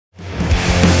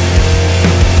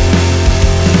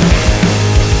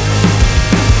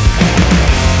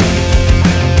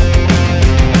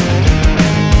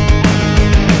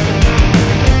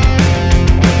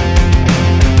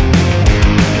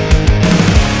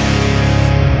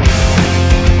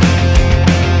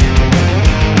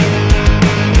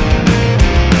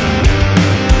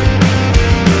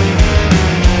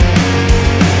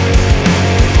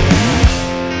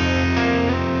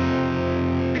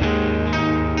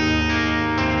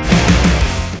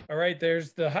All right,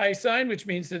 there's the high sign, which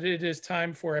means that it is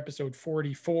time for episode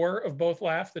 44 of Both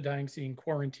Laugh, the Dying Scene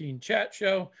Quarantine Chat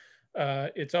Show.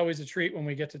 It's always a treat when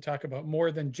we get to talk about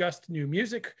more than just new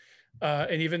music.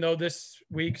 And even though this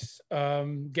week's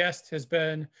guest has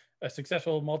been a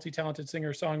successful multi-talented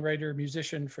singer, songwriter,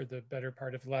 musician for the better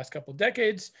part of the last couple of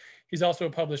decades, he's also a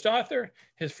published author.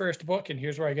 His first book, and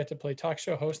here's where I get to play talk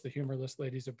show host, The Humorless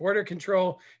Ladies of Border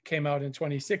Control, came out in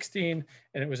 2016,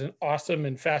 and it was an awesome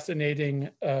and fascinating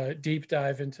deep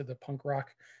dive into the punk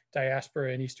rock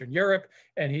diaspora in Eastern Europe.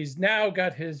 And he's now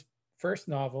got his first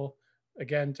novel,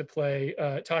 again, to play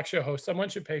talk show host, Someone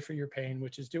Should Pay for Your Pain,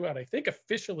 which is due out, I think,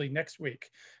 officially next week.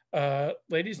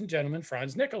 Ladies and gentlemen,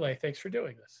 Franz Nicolay, thanks for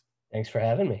doing this. Thanks for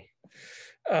having me.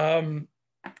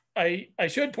 I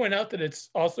should point out that it's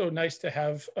also nice to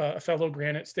have a fellow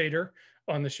Granite Stater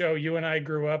on the show. You and I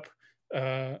grew up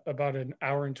about an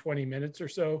hour and 20 minutes or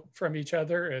so from each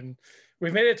other, and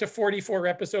we've made it to 44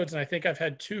 episodes, and I think I've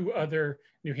had 2 other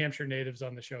New Hampshire natives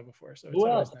on the show before, so it's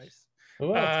always nice.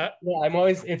 Yeah,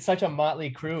 it's such a motley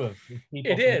crew of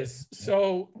people. It is.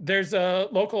 So there's a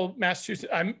local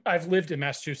Massachusetts. I've lived in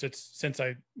Massachusetts since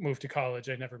I moved to college.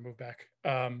 I never moved back.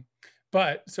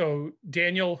 But so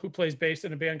Daniel, who plays bass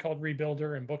in a band called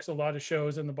Rebuilder and books a lot of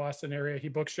shows in the Boston area. He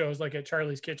books shows like at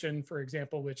Charlie's Kitchen, for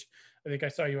example, which I think I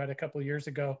saw you at a couple of years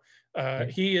ago.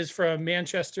 He is from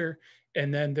Manchester.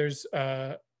 And then there's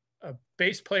a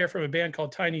bass player from a band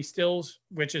called Tiny Stills,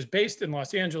 which is based in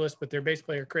Los Angeles, but their bass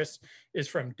player, Chris, is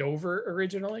from Dover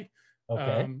originally.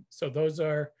 Okay. So those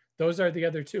are the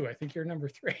other 2. I think you're number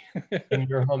 3. And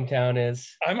your hometown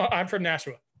is? I'm from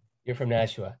Nashua. You're from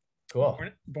Nashua. Cool.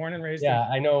 Born and raised. Yeah,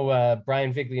 I know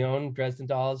Brian Viglione, Dresden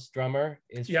Dolls drummer,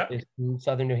 is from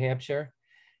Southern New Hampshire.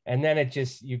 And then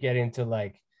you get into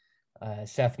like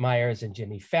Seth Meyers and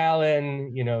Jimmy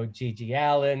Fallon, Gigi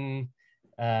Allen,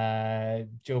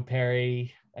 Joe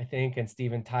Perry, I think, and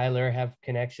Steven Tyler have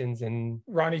connections. And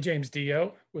Ronnie James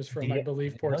Dio was from, I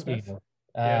believe, Portsmouth.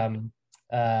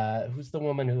 Who's the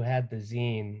woman who had the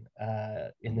zine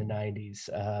in the 90s?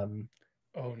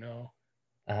 Oh no.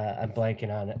 I'm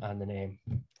blanking on the name,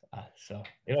 so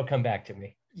it'll come back to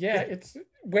me. Yeah, it's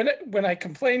when I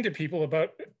complain to people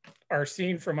about our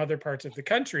scene from other parts of the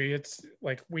country, it's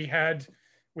like we had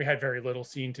very little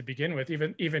scene to begin with.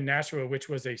 Even Nashua, which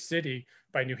was a city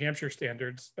by New Hampshire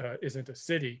standards, isn't a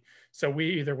city. So we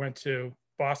either went to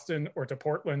Boston or to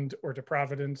Portland or to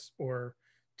Providence or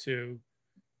to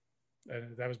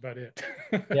that was about it.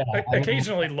 Yeah,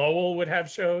 occasionally Lowell would have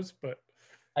shows, but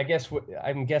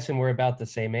I'm guessing we're about the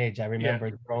same age. I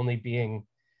remember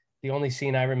the only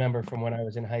scene I remember from when I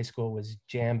was in high school was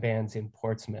jam bands in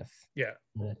Portsmouth. Yeah.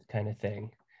 That kind of thing.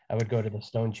 I would go to the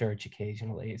Stone Church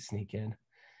occasionally, sneak in.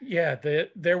 Yeah,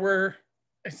 there were,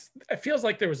 it feels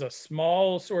like there was a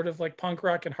small sort of like punk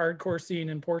rock and hardcore scene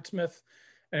in Portsmouth.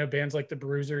 I know bands like the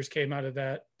Bruisers came out of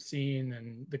that scene,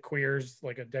 and the Queers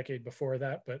like a decade before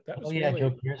that, but that was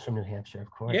Joe Queers from New Hampshire,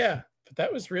 of course. Yeah, but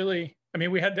that was really, I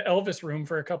mean, we had the Elvis room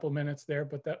for a couple minutes there,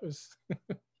 but that was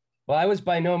well, I was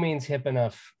by no means hip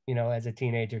enough, as a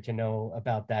teenager to know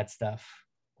about that stuff.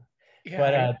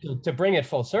 Yeah, but to bring it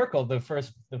full circle, the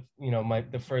first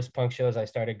punk shows I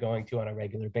started going to on a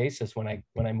regular basis when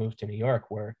I moved to New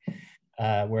York were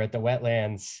at the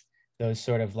Wetlands. Those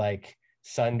sort of like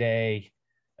Sunday.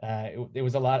 It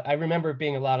was a lot. I remember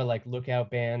being a lot of like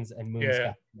Lookout bands and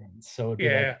Moonsky bands. So it'd be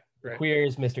like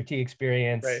Queers, Mr. T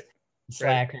Experience,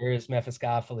 Slackers,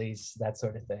 Mephistopheles, that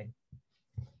sort of thing.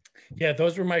 Yeah,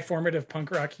 those were my formative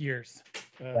punk rock years,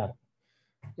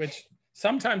 which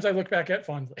sometimes I look back at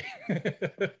fondly.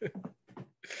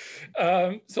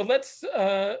 So let's,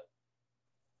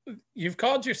 you've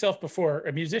called yourself before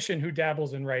a musician who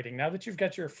dabbles in writing. Now that you've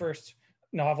got your first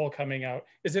novel coming out,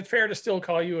 is it fair to still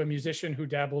call you a musician who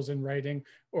dabbles in writing,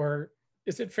 or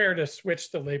is it fair to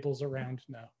switch the labels around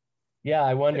now? Yeah,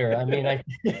 I wonder. I mean,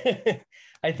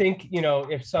 I think,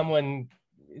 if someone,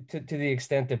 to the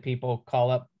extent that people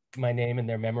call up my name in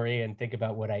their memory and think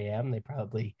about what I am, they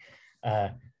probably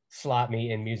slot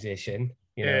me in musician.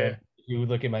 If you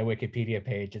look at my Wikipedia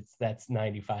page, that's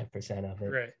 95% of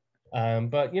it. Right.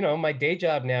 But my day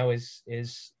job now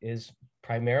is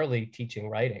primarily teaching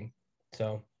writing.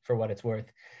 So for what it's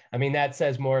worth, I mean, that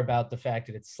says more about the fact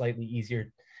that it's slightly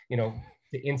easier, to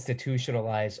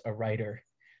institutionalize a writer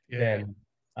than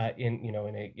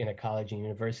in a college and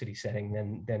university setting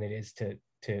than it is to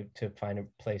find a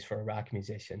place for a rock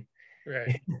musician.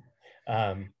 Right.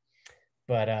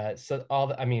 So all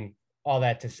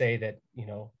that to say that,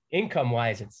 income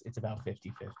wise, it's about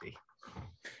 50-50.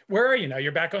 Where are you now?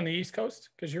 You're back on the East Coast?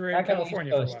 Because you were in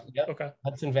California for a while. Yep. Okay.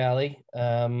 Hudson Valley.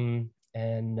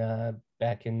 and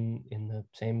back in the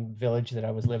same village that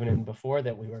I was living in before,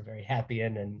 that we were very happy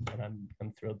in, and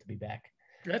I'm thrilled to be back.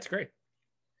 That's great.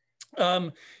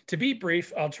 To be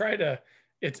brief, I'll try to,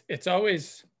 it's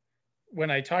always,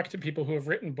 when I talk to people who have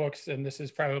written books, and this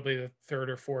is probably the third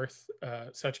or fourth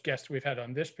such guest we've had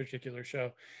on this particular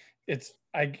show,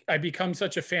 I become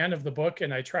such a fan of the book,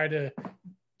 and I try to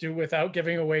do without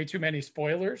giving away too many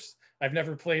spoilers. I've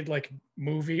never played like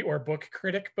movie or book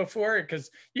critic before, because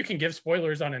you can give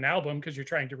spoilers on an album because you're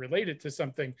trying to relate it to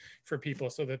something for people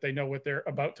so that they know what they're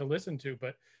about to listen to.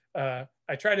 But I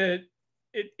try to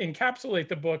encapsulate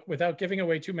the book without giving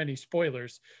away too many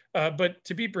spoilers. But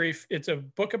to be brief, it's a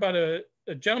book about a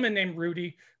gentleman named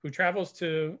Rudy who travels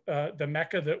to the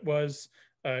mecca that was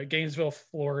Gainesville,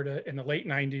 Florida in the late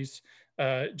 90s,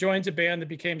 joins a band that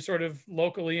became sort of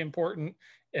locally important,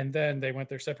 and then they went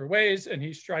their separate ways, and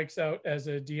he strikes out as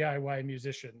a DIY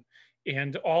musician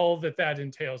and all that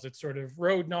entails. It's sort of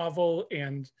road novel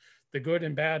and the good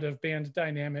and bad of band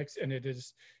dynamics, and it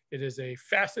is a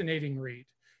fascinating read.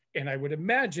 And I would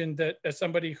imagine that as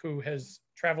somebody who has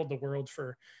traveled the world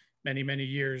for many, many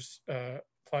years,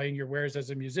 plying your wares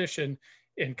as a musician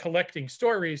and collecting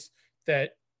stories,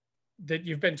 that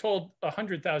you've been told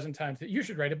 100,000 times that you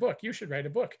should write a book,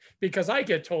 because I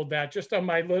get told that just on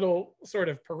my little sort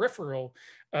of peripheral.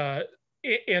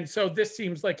 And so this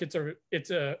seems like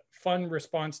it's a fun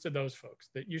response to those folks,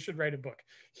 that you should write a book.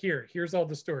 Here's all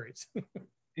the stories.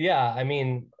 Yeah, I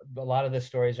mean, a lot of the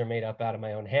stories are made up out of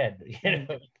my own head.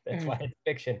 That's why it's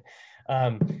fiction.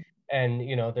 And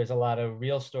there's a lot of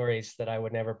real stories that I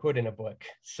would never put in a book.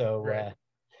 So right.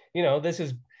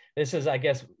 This is, I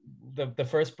guess, the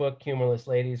first book, Humorless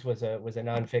Ladies, was a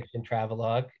nonfiction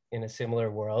travelogue in a similar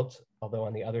world, although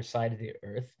on the other side of the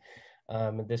earth.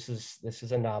 This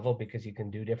is a novel because you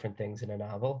can do different things in a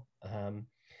novel, and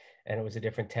it was a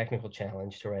different technical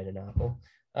challenge to write a novel.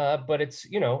 But it's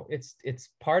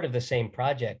part of the same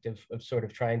project of sort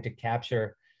of trying to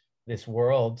capture this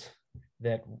world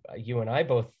that you and I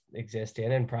both exist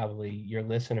in, and probably your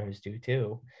listeners do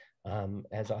too,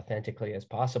 as authentically as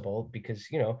possible, because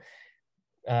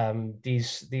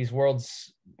these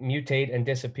worlds mutate and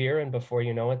disappear, and before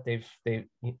you know it, they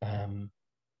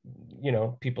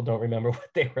people don't remember what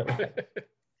they were like.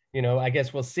 I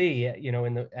guess we'll see.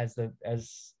 As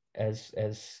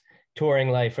touring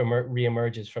life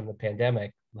reemerges from the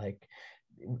pandemic, like,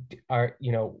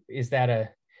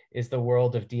 is the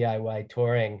world of DIY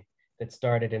touring that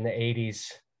started in the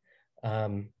 80s,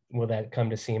 will that come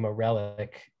to seem a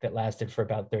relic that lasted for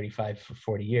about 35 or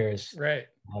 40 years? Right.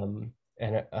 Or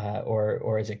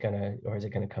is it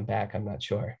gonna come back? I'm not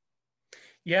sure.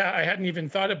 Yeah, I hadn't even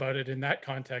thought about it in that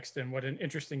context, and what an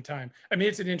interesting time. I mean,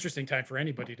 it's an interesting time for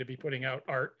anybody to be putting out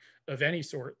art of any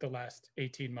sort the last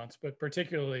 18 months, but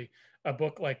particularly a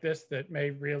book like this that may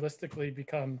realistically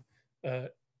become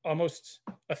almost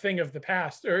a thing of the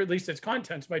past, or at least its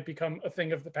contents might become a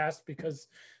thing of the past, because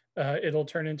it'll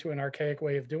turn into an archaic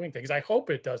way of doing things. I hope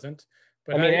it doesn't.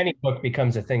 But I mean, any book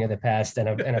becomes a thing of the past and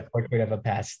a portrait of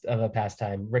a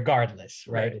pastime, regardless,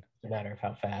 right? It's a matter of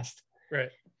how fast. Right.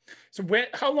 So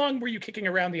how long were you kicking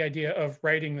around the idea of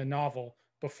writing the novel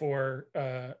before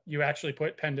you actually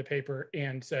put pen to paper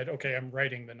and said, okay, I'm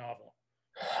writing the novel?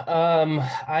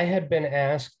 I had been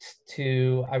asked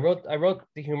to, I wrote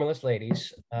The Humorless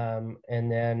Ladies, and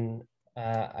then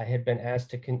I had been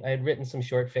asked I had written some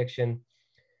short fiction.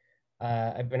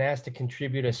 I've been asked to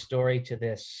contribute a story to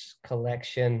this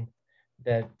collection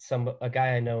that a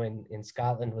guy I know in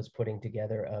Scotland was putting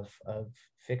together of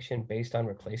fiction based on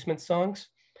replacement songs.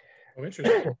 Oh,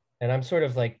 interesting. And I'm sort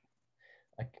of like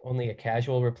only a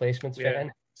casual Replacements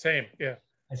fan. Same, yeah.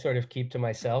 I sort of keep to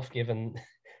myself, given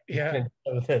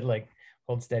the like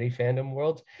Hold Steady fandom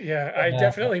world. Yeah, I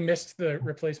definitely missed the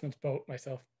Replacements boat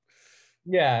myself.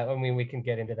 Yeah, I mean, we can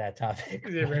get into that topic.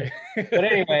 Yeah, right. But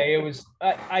anyway, it was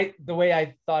the way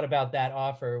I thought about that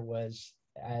offer was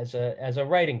as a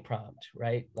writing prompt,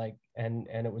 right? Like, and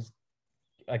it was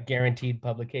a guaranteed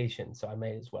publication, so I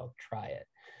may as well try it.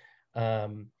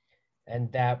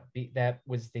 And that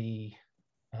was the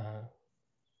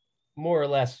more or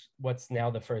less what's now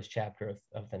the first chapter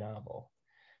of the novel.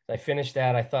 So I finished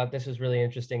that. I thought, this is really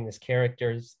interesting. This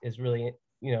character is really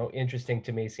interesting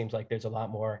to me. Seems like there's a lot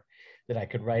more that I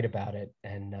could write about it,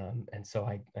 and so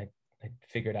I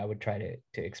figured I would try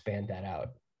to expand that out.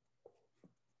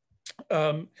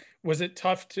 Was it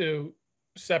tough to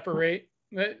separate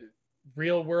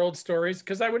real world stories?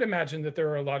 Because I would imagine that there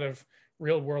are a lot of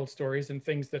real world stories and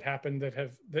things that happen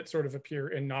that sort of appear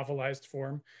in novelized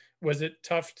form. Was it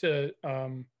tough to,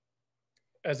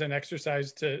 as an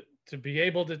exercise, to be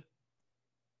able to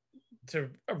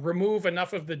remove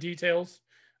enough of the details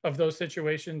of those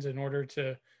situations in order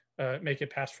to make it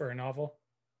pass for a novel?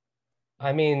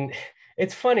 I mean,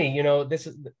 it's funny, you know, this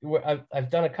is I've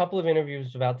done a couple of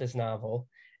interviews about this novel,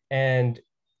 and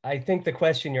I think the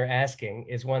question you're asking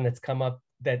is one that's come up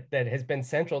that has been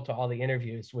central to all the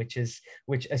interviews, which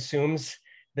assumes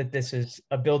that this is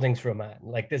a Bildungsroman,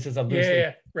 like this is a loosely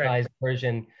right.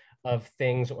 version of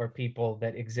things or people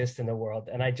that exist in the world.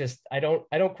 And I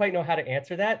don't quite know how to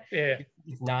answer that.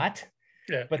 It's not.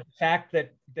 Yeah. But the fact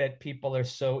that people are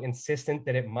so insistent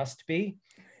that it must be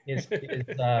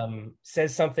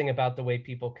says something about the way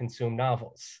people consume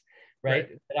novels, right?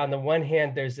 But on the one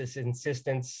hand, there's this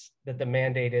insistence that the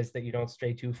mandate is that you don't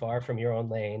stray too far from your own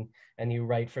lane and you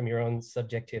write from your own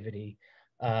subjectivity.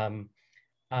 And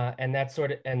that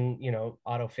sort of, and you know,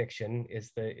 autofiction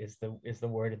is the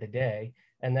word of the day,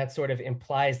 and that sort of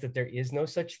implies that there is no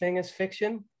such thing as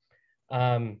fiction.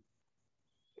 And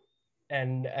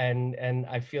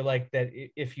I feel like that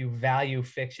if you value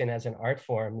fiction as an art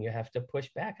form, you have to push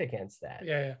back against that.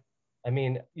 Yeah. I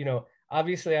mean, you know,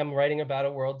 obviously I'm writing about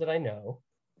a world that I know,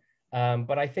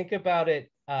 but I think about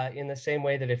it in the same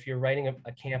way that if you're writing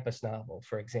a campus novel,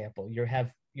 for example, you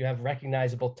have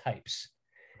recognizable types.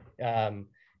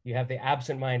 You have the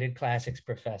absent-minded classics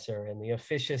professor and the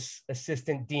officious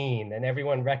assistant dean, and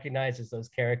everyone recognizes those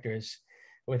characters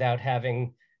without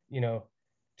having, you know,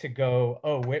 to go,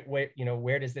 oh, wait, you know,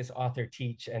 where does this author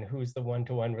teach, and who's the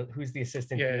one-to-one, who's the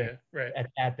assistant dean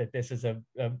at that this is a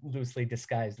loosely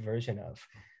disguised version of.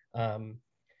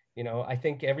 You know, I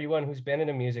think everyone who's been in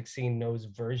a music scene knows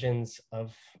versions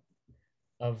of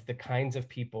the kinds of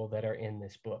people that are in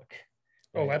this book.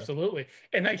 Right? Oh, absolutely.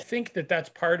 And I think that that's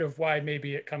part of why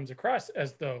maybe it comes across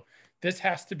as though this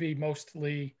has to be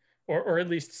mostly, or at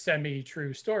least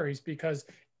semi-true stories, because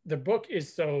the book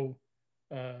is so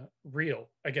real,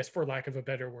 I guess, for lack of a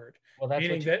better word. Well, that's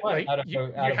meaning that like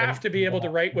you have to be able to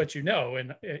write what you know,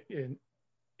 and it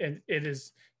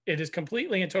is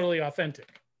completely and totally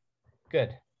authentic.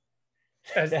 Good.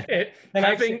 Having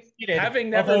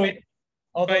never.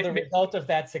 Although the result of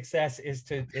that success is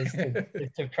to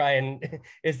try and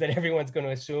is that everyone's going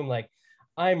to assume like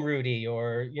I'm Rudy,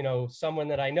 or you know, someone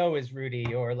that I know is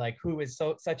Rudy, or like who is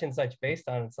such and such based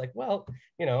on. It's like, well,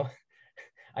 you know,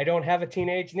 I don't have a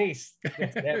teenage niece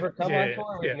that's never come on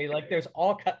tour with me. Like there's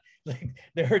like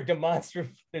there are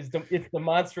it's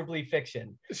demonstrably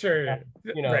fiction. Sure.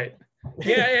 You know. Right.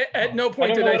 Yeah, at no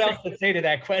point did I think, else to say to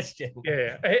that question.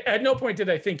 Yeah, at no point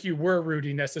did I think you were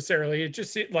Rudy necessarily. It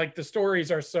just like the stories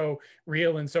are so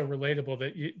real and so relatable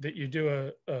that you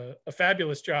do a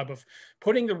fabulous job of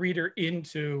putting the reader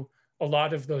into a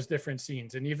lot of those different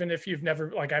scenes. And even if you've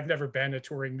never, like I've never been a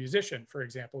touring musician, for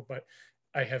example, but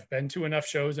I have been to enough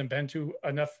shows and been to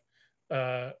enough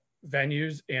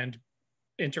venues and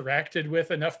interacted with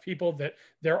enough people that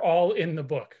they're all in the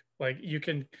book. Like you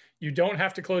don't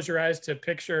have to close your eyes to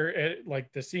picture it.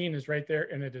 Like the scene is right there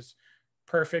and it is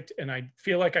perfect. And I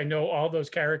feel like I know all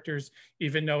those characters,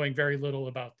 even knowing very little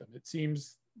about them. It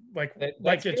seems like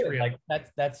it's good. Real. Like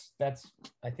that's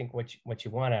I think what you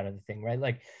want out of the thing, right?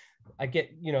 Like I get,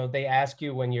 you know, they ask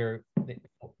you when you're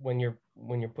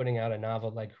putting out a novel,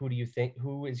 like who do you think,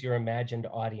 who is your imagined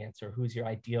audience, or who's your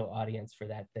ideal audience for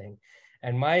that thing?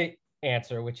 And my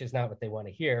answer, which is not what they want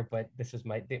to hear, but this is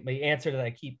my answer that I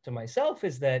keep to myself,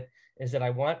 is that I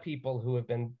want people who have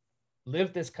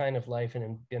lived this kind of life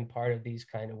and been part of these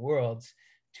kind of worlds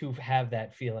to have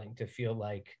that feeling, to feel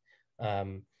like,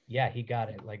 yeah, he got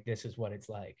it. Like this is what it's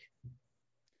like.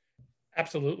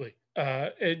 Absolutely.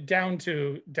 Down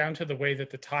to the way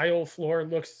that the tile floor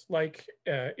looks like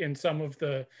in some of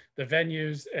the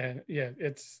venues, and yeah,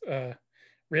 it's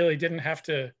really didn't have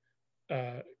to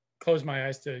close my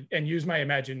eyes to and use my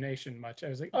imagination much. I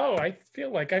was like, oh, I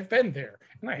feel like I've been there,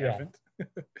 and I haven't.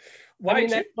 Why? I mean,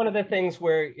 that's one of the things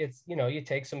where it's, you know, you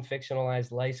take some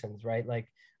fictionalized license, right? Like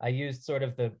I used sort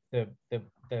of the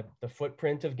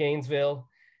footprint of Gainesville,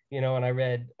 you know, and I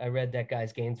read that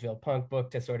guy's Gainesville punk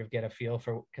book to sort of get a feel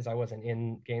for, because I wasn't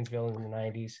in Gainesville in the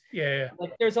 90s. Yeah.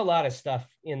 Like there's a lot of stuff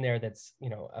in there that's,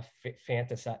 you know, a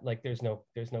fantasy. Like there's no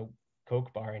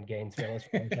Coke bar in Gainesville, as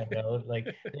far as I know. Like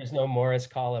there's no Morris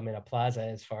column in a plaza,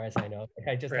 as far as I know. Like,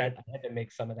 I just had to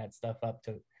make some of that stuff up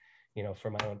to, you know, for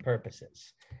my own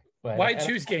purposes. But why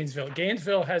choose Gainesville?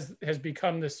 Gainesville has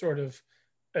become this sort of,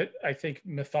 I think,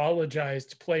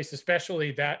 mythologized place,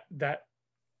 especially that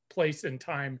place and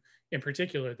time in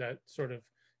particular, that sort of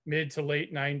mid to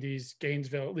late 90s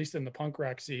Gainesville, at least in the punk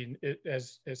rock scene, it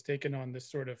has taken on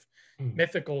this sort of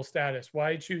mythical status.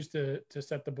 Why choose to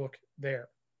set the book there?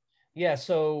 Yeah,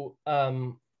 so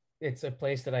it's a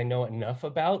place that I know enough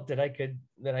about that I could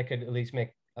at least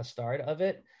make a start of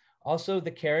it. Also,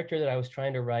 the character that I was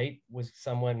trying to write was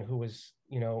someone who was,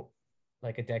 you know,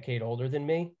 like a decade older than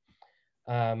me.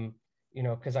 You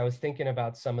know, because I was thinking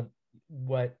about some of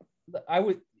what I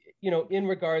would, you know, in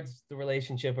regards the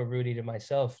relationship of Rudy to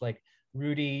myself, like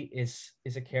Rudy is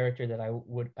a character that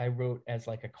I wrote as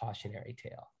like a cautionary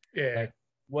tale. Yeah. Like,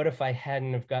 what if I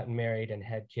hadn't have gotten married and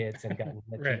had kids and gotten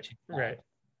a Right, teaching job? right.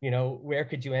 You know, where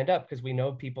could you end up? Because we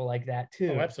know people like that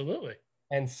too. Oh, absolutely.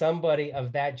 And somebody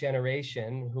of that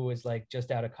generation who was like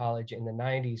just out of college in the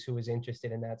 90s, who was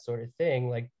interested in that sort of thing,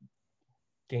 like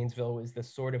Gainesville was the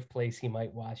sort of place he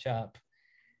might wash up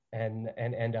and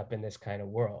end up in this kind of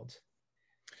world.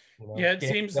 You know, yeah, it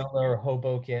Gainesville seems. or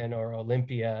Hoboken or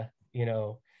Olympia, you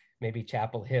know, maybe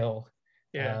Chapel Hill.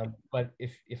 Yeah. But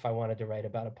if I wanted to write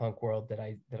about a punk world that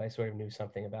I sort of knew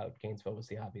something about, Gainesville was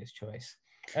the obvious choice.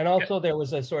 And also there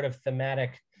was a sort of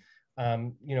thematic,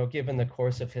 you know, given the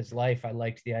course of his life, I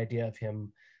liked the idea of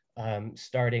him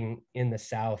starting in the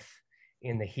South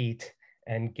in the heat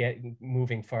and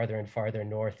moving farther and farther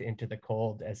north into the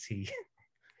cold as he,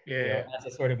 Yeah. you know, as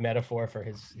a sort of metaphor for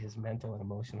his mental and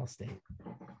emotional state.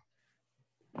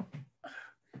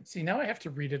 See, now I have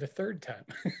to read it a third time.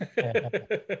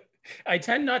 I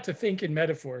tend not to think in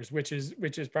metaphors, which is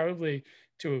probably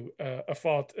to a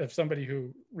fault of somebody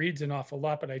who reads an awful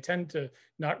lot, but I tend to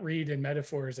not read in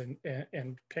metaphors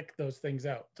and pick those things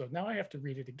out. So now I have to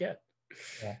read it again.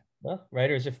 Yeah. Well,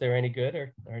 writers, if they're any good,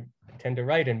 are tend to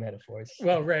write in metaphors.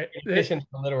 Well, right. In addition to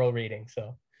literal reading.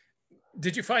 So,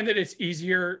 did you find that it's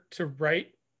easier to write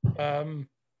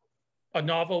a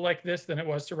novel like this than it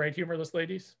was to write Humorless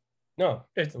Ladies? No.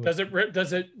 Does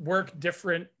it work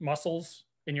different muscles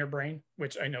in your brain?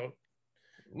 Which I know.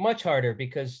 Much harder,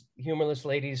 because Humorless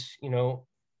Ladies, you know,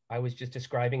 I was just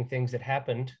describing things that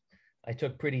happened. I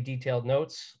took pretty detailed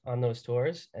notes on those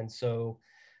tours, and so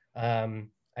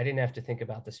I didn't have to think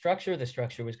about the structure. The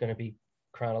structure was going to be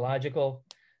chronological.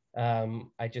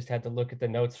 I just had to look at the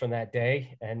notes from that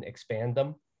day and expand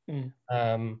them.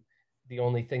 The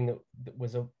only thing that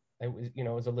was it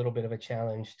was a little bit of a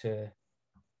challenge to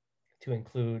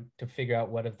figure out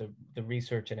what of the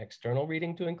research and external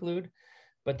reading to include,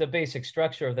 but the basic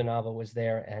structure of the novel was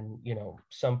there, and, you know,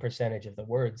 some percentage of the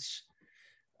words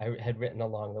I had written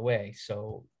along the way.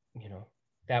 So, you know,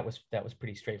 that was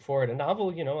pretty straightforward. A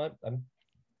novel, you know, I'm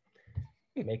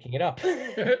making it up.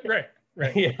 Right.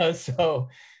 Yeah. So,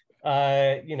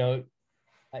 you know,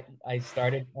 I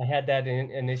had that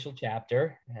initial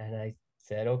chapter, and I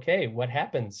said, okay, what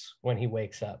happens when he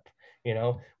wakes up? You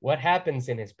know, what happens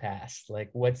in his past?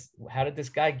 Like, how did this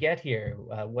guy get here?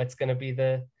 What's going to be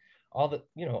all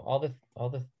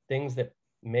the things that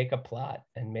make a plot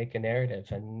and make a narrative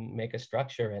and make a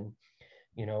structure, and,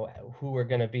 you know, who are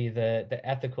going to be the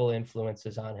ethical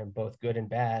influences on him, both good and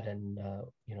bad. And,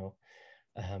 you know,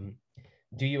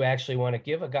 do you actually want to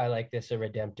give a guy like this a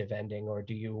redemptive ending, or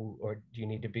do you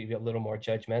need to be a little more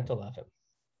judgmental of him?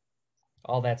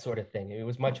 All that sort of thing. It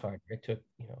was much harder. It took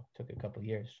a couple of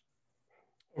years.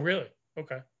 Really?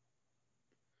 Okay.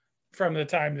 From the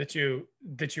time that you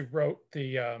wrote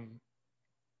the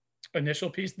initial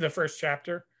piece, the first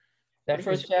chapter? That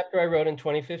first chapter I wrote in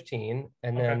 2015,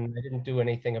 and then I didn't do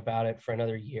anything about it for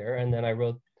another year. And then I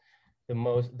wrote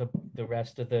the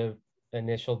rest of the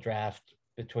initial draft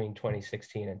between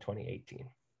 2016 and 2018.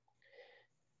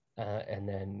 And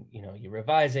then, you know, you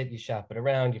revise it, you shop it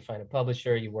around, you find a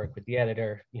publisher, you work with the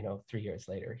editor, you know, 3 years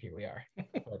later, here we are.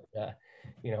 But,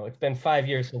 you know, it's been 5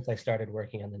 years since I started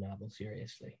working on the novel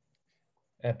seriously,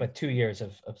 but 2 years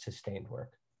of sustained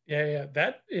work. Yeah.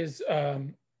 That is,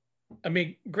 I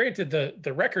mean, granted,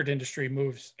 the record industry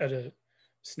moves at a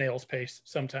snail's pace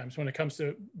sometimes when it comes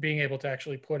to being able to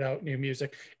actually put out new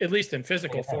music, at least in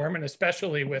physical form, and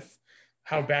especially with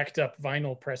how backed up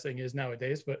vinyl pressing is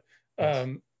nowadays. But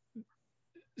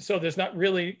so there's not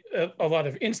really a lot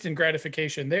of instant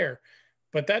gratification there,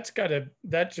 but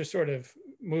that just sort of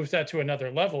moves that to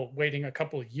another level, waiting a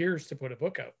couple of years to put a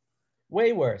book out.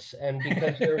 Way worse. And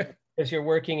because you're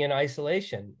working in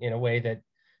isolation in a way that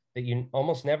you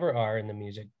almost never are in the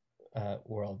music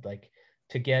world, like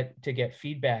to get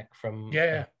feedback from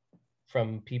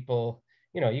from people.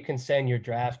 You know, you can send your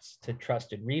drafts to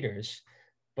trusted readers,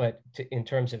 but in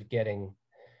terms of getting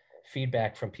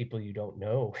feedback from people you don't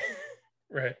know,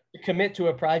 right? Commit to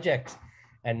a project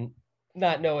and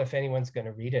not know if anyone's going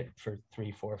to read it for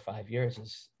 3, 4, 5 years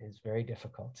is very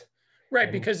difficult.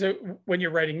 Right, because when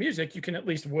you're writing music, you can at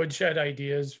least woodshed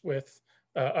ideas with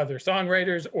other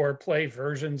songwriters or play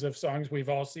versions of songs. We've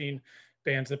all seen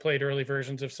bands that played early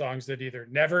versions of songs that either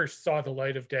never saw the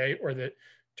light of day or that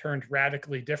turned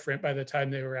radically different by the time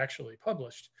they were actually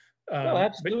published. No,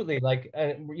 absolutely. Like,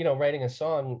 you know, writing a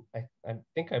song, I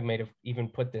think I might have even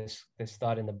put this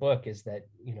thought in the book, is that,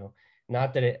 you know,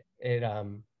 not that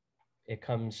it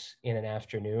comes in an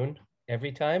afternoon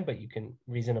every time, but you can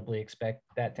reasonably expect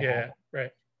that to happen.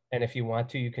 Right. And if you want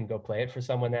to, you can go play it for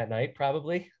someone that night,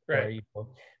 probably, Right. or you know,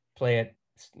 play it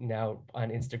now on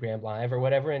Instagram Live or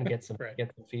whatever, and get some Right.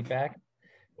 get some feedback,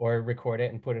 or record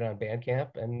it and put it on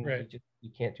Bandcamp. And Right.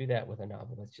 you can't do that with a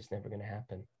novel. That's just never going to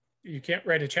happen. You can't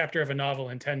write a chapter of a novel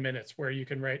in 10 minutes, where you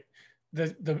can write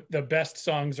the best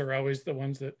songs are always the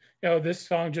ones that, you know, this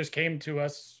song just came to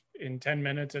us in 10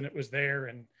 minutes and it was there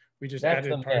and we just That's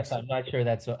added the parts. myth. I'm not sure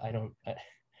that's, I don't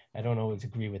always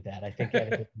agree with that. I think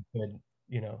editing is good,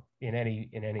 you know, in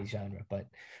any genre,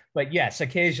 but yes,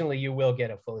 occasionally you will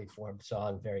get a fully formed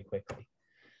song very quickly.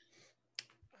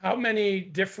 How many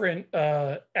different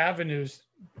avenues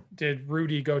did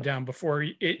Rudy go down before,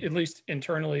 at least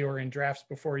internally or in drafts,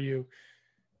 before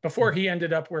he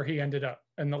ended up where he ended up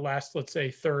in the last, let's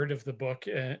say, third of the book,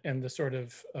 and the sort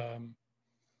of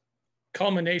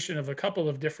culmination of a couple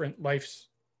of different life's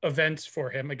events for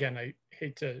him? Again, I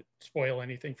hate to spoil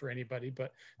anything for anybody,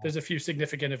 but there's a few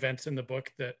significant events in the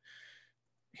book that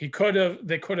they could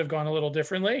have gone a little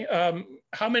differently.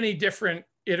 How many different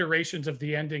iterations of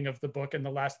the ending of the book in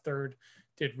the last third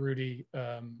did Rudy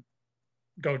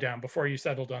go down before you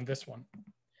settled on this one?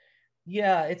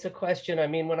 Yeah, it's a question. I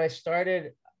mean, when I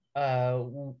started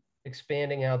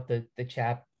expanding out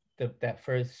that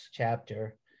first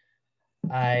chapter,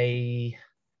 I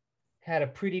had a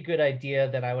pretty good idea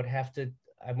that I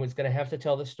was going to have to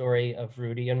tell the story of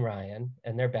Rudy and Ryan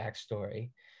and their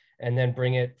backstory, and then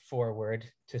bring it forward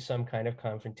to some kind of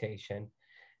confrontation.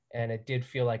 And it did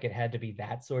feel like it had to be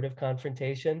that sort of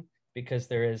confrontation, because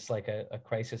there is like a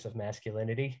crisis of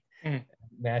masculinity.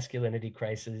 Masculinity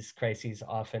crises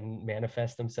often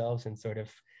manifest themselves in sort of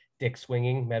dick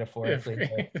swinging,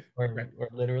 metaphorically or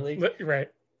literally. Right.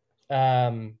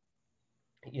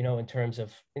 You know, in terms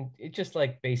of just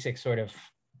like basic sort of,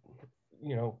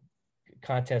 you know,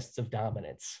 contests of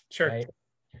dominance. Sure. Right.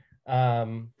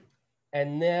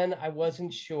 And then I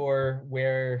wasn't sure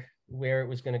where it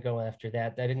was going to go after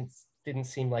that. That didn't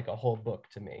seem like a whole book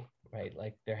to me, right?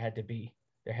 Like there had to be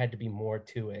more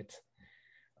to it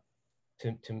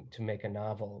to make a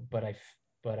novel. But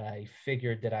I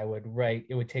figured that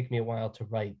it would take me a while to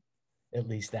write at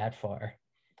least that far,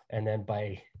 and then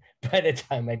by the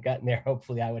time I'd gotten there,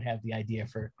 hopefully I would have the idea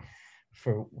for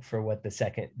what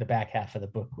the back half of the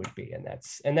book would be, and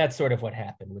that's sort of what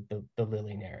happened with the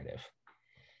Lily narrative.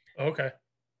 Okay.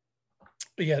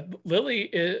 Yeah,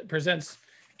 Lily presents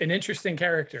an interesting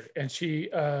character, and she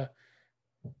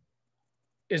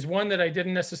is one that I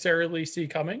didn't necessarily see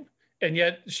coming, and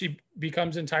yet she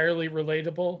becomes entirely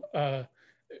relatable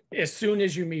as soon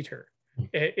as you meet her,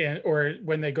 or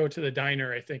when they go to the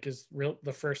diner. I think is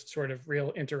the first sort of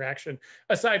real interaction,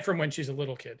 aside from when she's a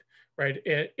little kid, right?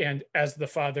 And as the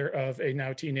father of a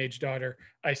now teenage daughter,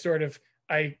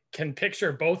 I can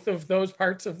picture both of those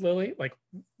parts of Lily like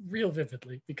real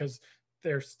vividly, because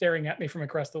they're staring at me from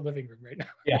across the living room right now.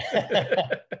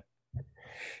 Yeah.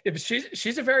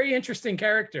 She's a very interesting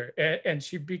character, and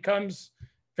she becomes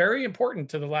very important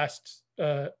to the last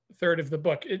third of the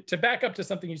book. To back up to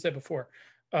something you said before,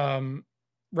 Ryan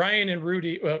and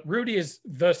Rudy, Rudy is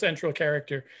the central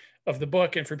character of the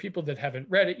book. And for people that haven't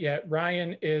read it yet,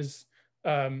 Ryan is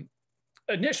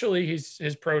initially he's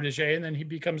his protege, and then he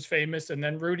becomes famous, and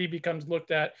then Rudy becomes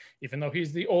looked at, even though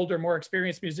he's the older, more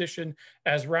experienced musician,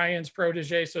 as Ryan's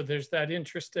protege. So there's that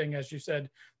interesting, as you said,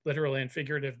 literal and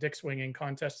figurative dick swinging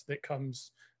contest that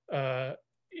comes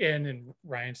in, and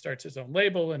Ryan starts his own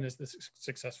label and is this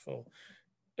successful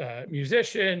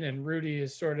musician, and Rudy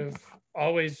is sort of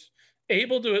always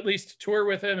able to at least tour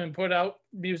with him and put out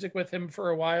music with him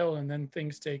for a while, and then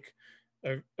things take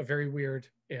a very weird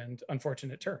and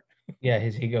unfortunate turn. Yeah,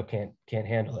 his ego can't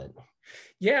handle it.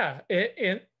 Yeah,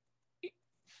 and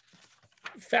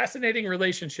fascinating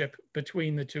relationship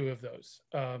between the two of those.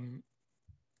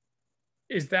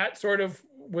 Was that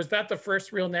the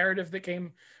first real narrative that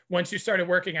came once you started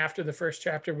working after the first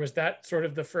chapter? Was that sort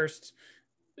of the first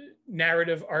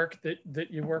narrative arc that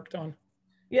you worked on?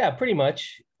 Yeah, pretty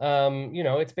much. You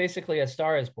know, it's basically A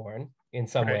Star Is Born in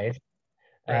some ways.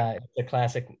 Right. It's a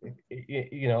classic,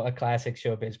 you know, a classic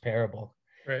showbiz parable.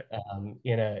 Right.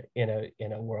 In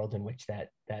a world in which that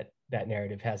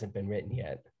narrative hasn't been written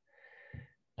yet.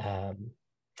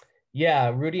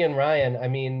 Yeah, Rudy and Ryan. I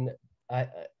mean, I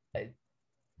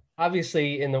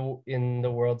obviously in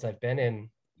the worlds I've been in,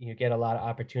 you get a lot of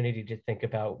opportunity to think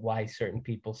about why certain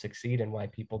people succeed and why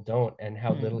people don't, and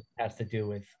how little it has to do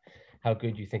with how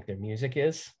good you think their music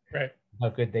is, right? How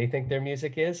good they think their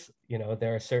music is. You know,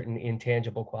 there are certain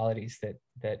intangible qualities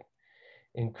that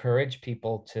encourage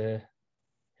people to,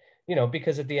 you know,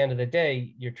 because at the end of the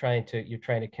day, you're trying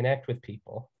to connect with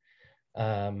people,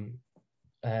 and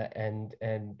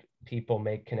people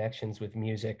make connections with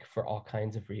music for all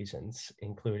kinds of reasons,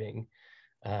 including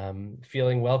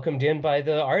feeling welcomed in by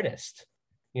the artist,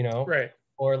 you know, right,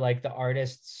 or like the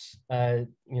artist's you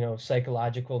know,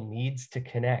 psychological needs to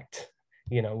connect,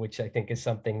 you know, which I think is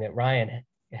something that Ryan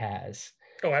has.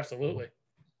 oh, absolutely.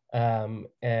 And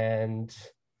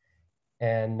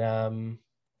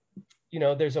you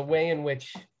know, there's a way in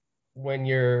which when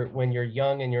you're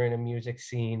young and you're in a music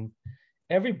scene,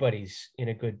 everybody's in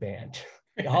a good band.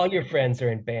 All your friends are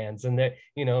in bands, and that,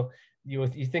 you know,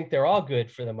 you think they're all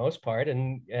good for the most part,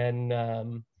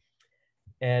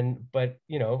 but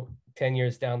you know, 10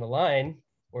 years down the line,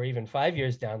 or even 5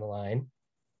 years down the line,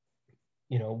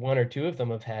 you know, one or two of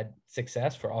them have had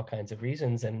success for all kinds of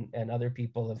reasons, and other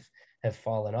people have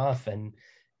fallen off, and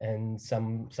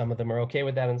some of them are okay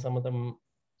with that, and some of them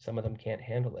can't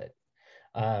handle it.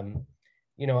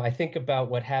 You know, I think about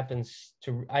what happens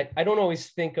to, I don't always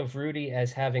think of Rudy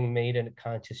as having made a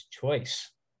conscious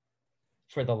choice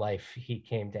for the life he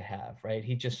came to have, right?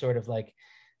 He just sort of like,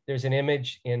 there's an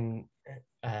image in,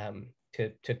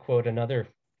 to quote another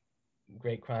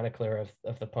great chronicler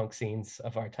of the punk scenes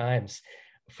of our times,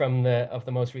 from the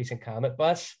most recent Comet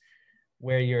Bus,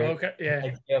 where you're, okay, yeah,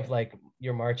 you have like,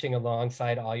 you're marching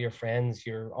alongside all your friends,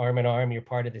 you're arm in arm, you're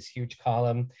part of this huge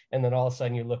column, and then all of a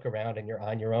sudden you look around and you're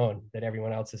on your own, that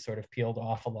everyone else is sort of peeled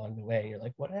off along the way. You're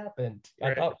like, what happened?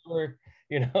 right. I thought we were,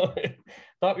 you know,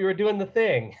 thought we were doing the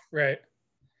thing. Right.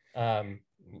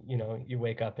 You know, you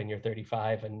wake up and you're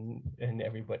 35, and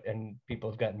everybody, and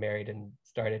people have gotten married and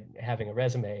started having a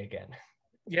resume again.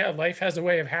 Yeah, life has a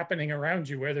way of happening around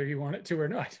you, whether you want it to or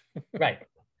not. Right.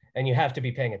 And you have to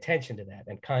be paying attention to that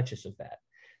and conscious of that.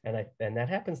 And that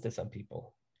happens to some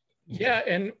people. Yeah,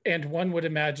 and one would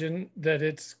imagine that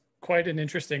it's quite an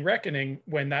interesting reckoning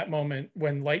when that moment,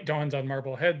 when light dawns on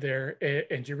Marblehead there,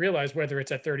 and you realize, whether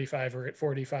it's at 35 or at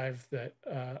 45, that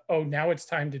oh, now it's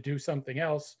time to do something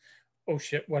else. Oh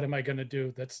shit, what am I going to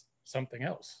do that's something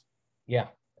else? Yeah,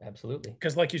 absolutely.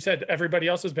 Because like you said, everybody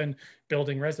else has been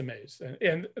building resumes,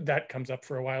 and that comes up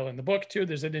for a while in the book too.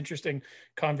 There's an interesting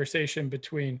conversation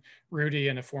between Rudy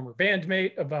and a former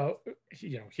bandmate about,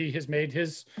 you know, he has made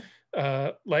his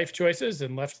life choices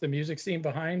and left the music scene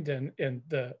behind, and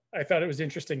I thought it was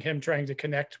interesting, him trying to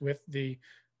connect with the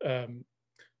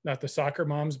not the soccer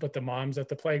moms, but the moms at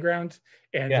the playground.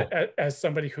 And yeah, as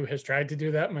somebody who has tried to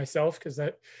do that myself, because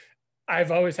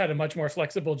I've always had a much more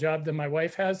flexible job than my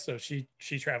wife has. So she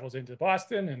travels into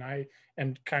Boston, and I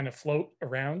am kind of float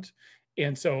around.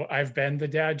 And so I've been the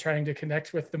dad trying to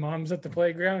connect with the moms at the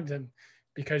playground. And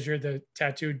because you're the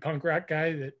tattooed punk rock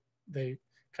guy, that they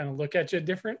kind of look at you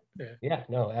different. Yeah,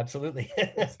 no, absolutely.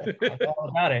 I'm all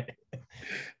about it.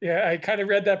 Yeah, I kind of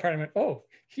read that part. I went, oh,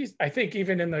 I think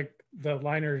even in the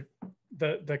liner,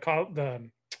 the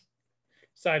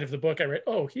side of the book, I read,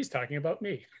 oh, he's talking about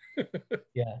me.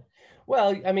 Yeah.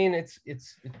 Well, I mean,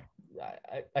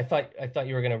 I thought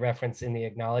you were going to reference in the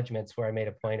acknowledgements where I made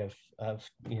a point of,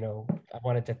 you know, I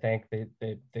wanted to thank the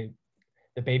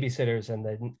babysitters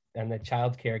and the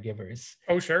child caregivers.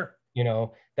 Oh, sure. You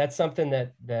know, that's something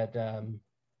that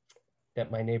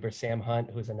my neighbor Sam Hunt,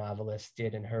 who's a novelist,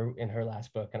 did in her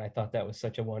last book, and I thought that was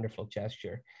such a wonderful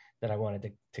gesture that I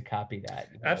wanted to copy that.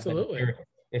 You know? Absolutely.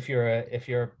 If you're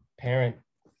a parent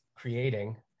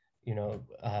creating, you know,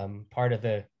 part of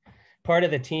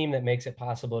the team that makes it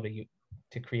possible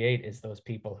to create is those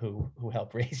people who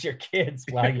help raise your kids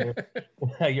while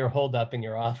you're holed up in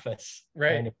your office,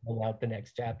 right, trying to bring out the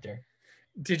next chapter.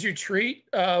 Did you treat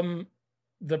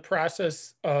the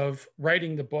process of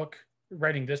writing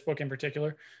this book in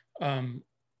particular,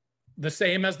 the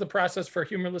same as the process for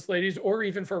Humorless Ladies, or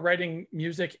even for writing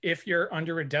music if you're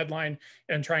under a deadline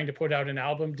and trying to put out an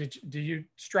album? Do you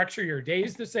structure your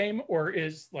days the same, or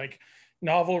is like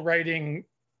novel writing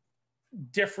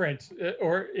different,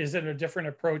 or is it a different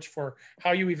approach for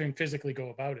how you even physically go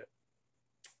about it?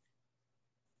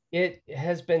 It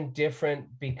has been different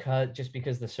because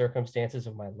the circumstances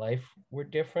of my life were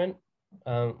different.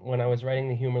 When I was writing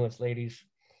the Humorless Ladies,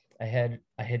 I had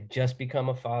just become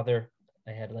a father.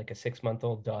 I had like a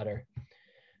 6-month-old daughter.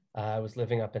 I was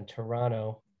living up in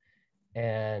Toronto,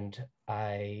 and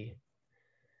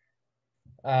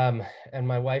and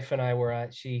my wife and I were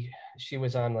she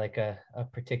was on like a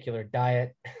particular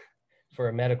diet for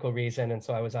a medical reason, and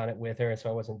so I was on it with her, and so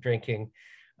I wasn't drinking,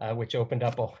 which opened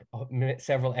up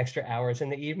several extra hours in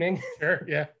the evening. Sure,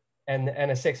 yeah. and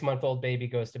a 6-month-old baby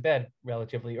goes to bed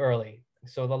relatively early.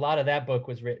 So a lot of that book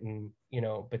was written, you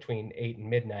know, between 8 and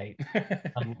midnight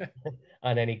on,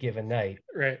 on any given night.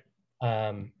 Right.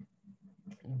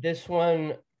 This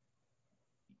one,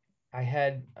 I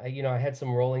had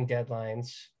some rolling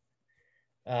deadlines.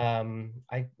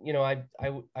 I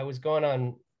was going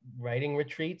on writing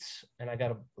retreats, and I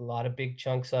got a lot of big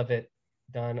chunks of it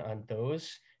done on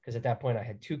those, because at that point I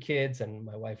had 2 kids and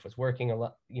my wife was working a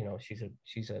lot. You know,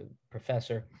 she's a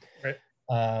professor. Right.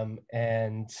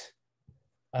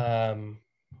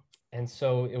 And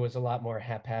so it was a lot more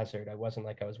haphazard. I wasn't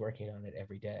like I was working on it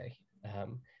every day.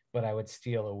 But I would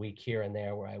steal a week here and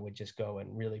there where I would just go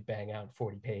and really bang out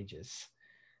 40 pages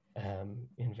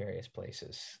in various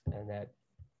places. And that,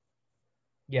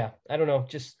 yeah, I don't know,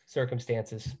 just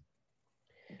circumstances.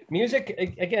 Music,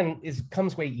 again,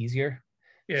 comes way easier.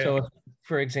 Yeah. So if,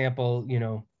 for example, you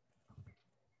know,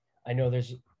 I know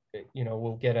there's, you know,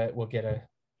 we'll get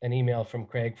an email from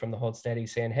Craig from the Hold Steady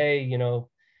saying, hey, you know,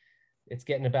 it's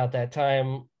getting about that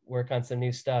time, work on some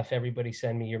new stuff, everybody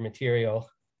send me your material.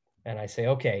 And I say,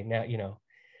 okay, now, you know,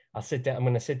 I'm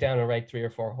going to sit down and write 3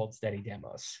 or 4 Hold Steady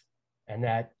demos. And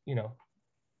that, you know,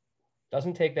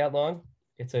 doesn't take that long.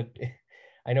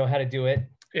 I know how to do it.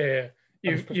 Yeah.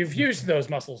 You've used those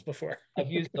muscles before.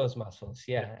 I've used those muscles.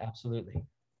 Yeah, absolutely.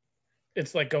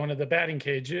 It's like going to the batting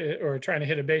cage or trying to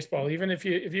hit a baseball. Even if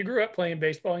you grew up playing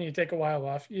baseball and you take a while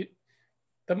off,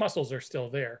 the muscles are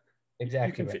still there.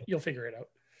 Exactly. You'll figure it out.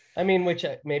 I mean, which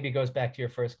maybe goes back to your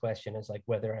first question, is like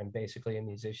whether I'm basically a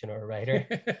musician or a writer.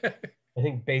 I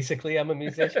think basically I'm a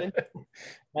musician.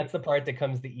 That's the part that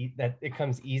comes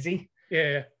easy.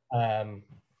 Yeah.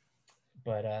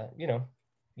 But you know,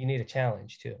 you need a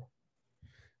challenge too.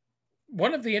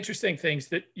 One of the interesting things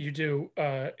that you do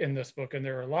in this book, and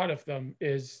there are a lot of them,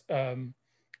 is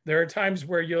there are times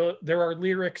where there are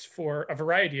lyrics for a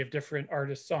variety of different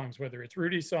artists' songs, whether it's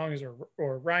Rudy's songs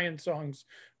or Ryan's songs,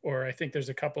 or I think there's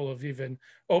a couple of even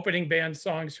opening band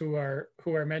songs who are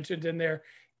mentioned in there.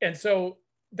 And so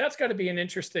that's got to be an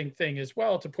interesting thing as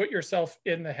well, to put yourself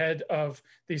in the head of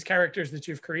these characters that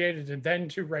you've created and then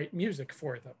to write music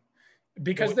for them,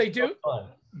 because they do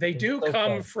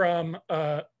come from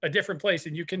a different place.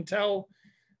 And you can tell,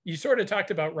 you sort of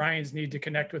talked about Ryan's need to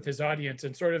connect with his audience,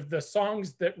 and sort of the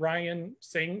songs that Ryan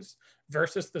sings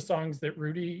versus the songs that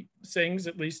Rudy sings,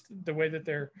 at least the way that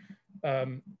they're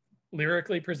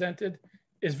lyrically presented,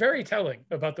 is very telling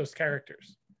about those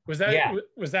characters. Was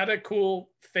that a cool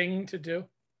thing to do?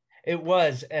 It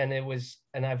was, and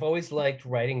I've always liked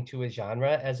writing to a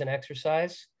genre as an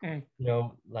exercise. You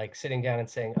know, like sitting down and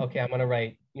saying, okay, I'm going to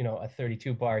write, you know, a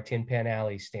 32-bar Tin Pan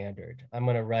Alley standard. I'm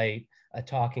going to write a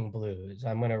talking blues.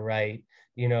 I'm going to write,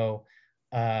 you know,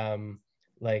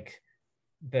 like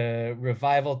the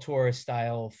revival tour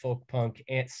style folk punk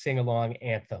sing-along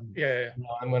anthem. Yeah. You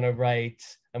know, I'm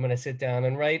going to sit down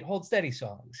and write Hold Steady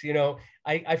songs. You know,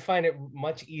 I find it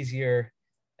much easier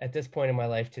at this point in my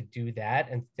life to do that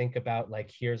and think about,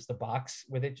 like, here's the box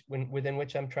within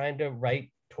which I'm trying to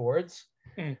write towards,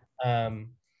 than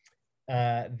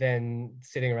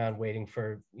sitting around waiting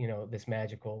for, you know, this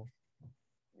magical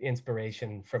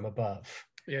inspiration from above.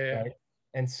 Yeah. Right?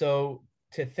 And so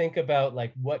to think about,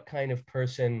 like, what kind of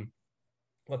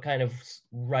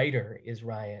writer is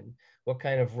Ryan? What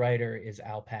kind of writer is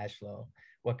Al Pashlo?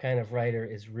 What kind of writer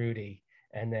is Rudy?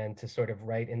 And then to sort of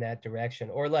write in that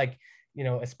direction, or, like, you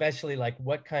know, especially like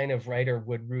what kind of writer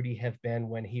would Rudy have been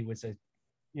when he was a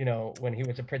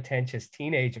pretentious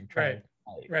teenager trying to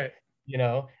write, right, you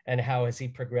know, and how has he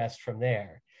progressed from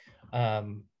there?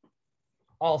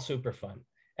 All super fun.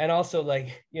 And also,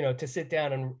 like, you know, to sit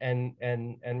down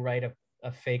and write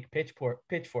a fake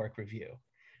pitchfork review.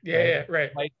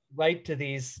 Right. Right to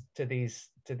these,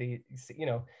 you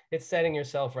know, it's setting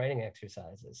yourself writing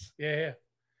exercises. Yeah.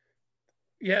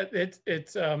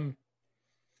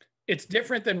 It's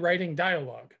different than writing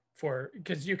dialogue,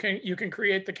 because you can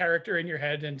create the character in your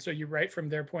head, and so you write from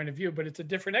their point of view, but it's a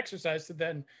different exercise to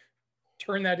then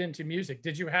turn that into music.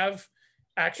 Did you have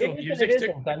actual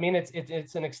music? I mean,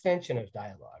 it's an extension of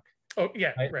dialogue. Oh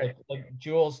yeah, right. Like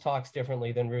Jules talks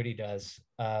differently than Rudy does.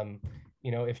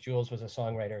 You know, if Jules was a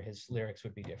songwriter, his lyrics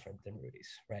would be different than Rudy's,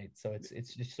 right? So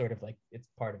it's just sort of like, it's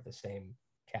part of the same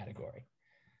category.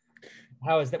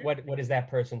 How is that? What is that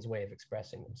person's way of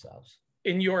expressing themselves?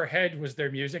 In your head, was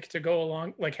there music to go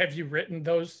along? Like, have you written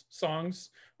those songs,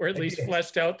 or at least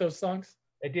fleshed out those songs?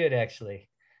 I did, actually.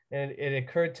 And it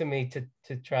occurred to me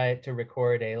to try to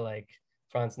record a, like,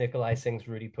 Franz Nicolay sings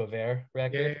Rudy Pauver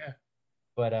record. Yeah.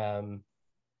 But I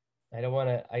don't want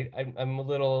to, I'm a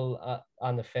little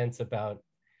on the fence about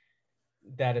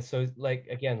like,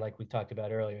 again, like we talked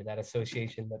about earlier, that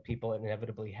association that people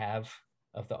inevitably have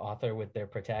of the author with their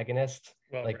protagonist.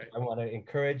 Well, like, right. I want to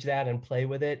encourage that and play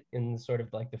with it in sort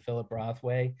of like the Philip Roth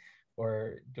way,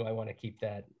 or do I want to keep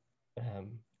that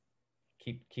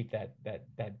keep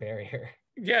that barrier?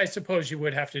 Yeah, I suppose you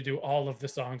would have to do all of the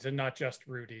songs and not just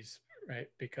Rudy's, right?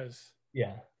 Because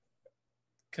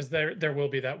there will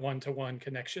be that one-to-one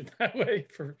connection that way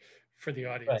for the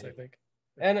audience, right. I think.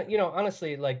 And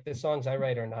honestly, like, the songs I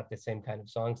write are not the same kind of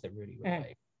songs that Rudy would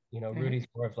write. Rudy's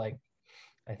more of like,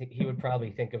 I think he would probably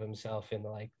think of himself in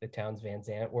like the Townes Van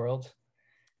Zandt world,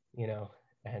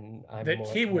 and I'm that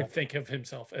more. He would think of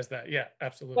himself as that. Yeah,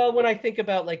 absolutely. Well, when I think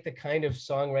about like the kind of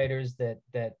songwriters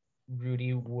that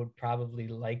Rudy would probably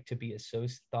like to be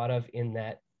thought of in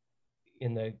the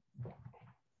image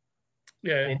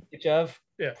of,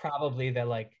 probably that,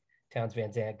 like, Townes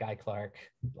Van Zandt, Guy Clark,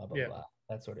 blah blah blah,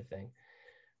 that sort of thing.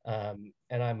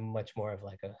 And I'm much more of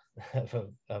like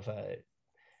of a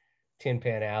Tin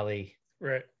Pan Alley,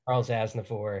 right, Charles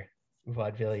Aznavour,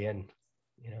 vaudevillian,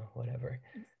 whatever.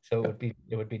 So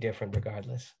it would be different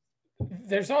regardless.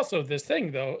 There's also this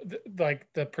thing, though, like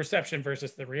the perception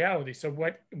versus the reality. So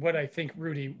what I think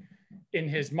Rudy, in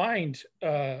his mind,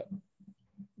 the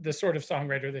sort of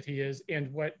songwriter that he is,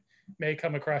 and what may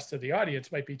come across to the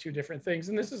audience might be two different things.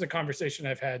 And this is a conversation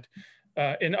I've had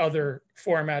in other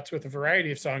formats with a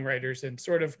variety of songwriters, and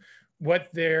sort of what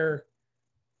their,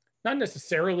 not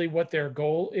necessarily what their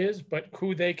goal is, but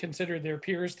who they consider their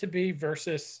peers to be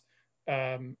versus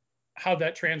how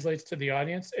that translates to the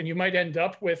audience. And you might end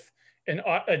up with an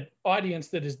audience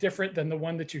that is different than the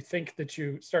one that you think that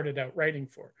you started out writing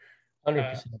for.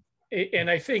 100%. And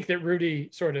I think that Rudy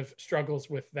sort of struggles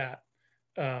with that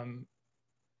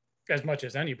as much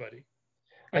as anybody.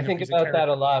 I think about that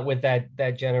a lot with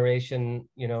that generation,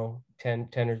 10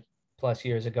 or plus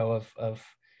years ago of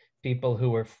people who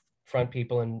were front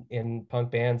people in punk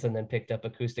bands and then picked up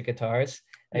acoustic guitars.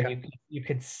 And you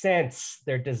could sense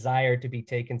their desire to be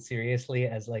taken seriously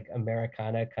as like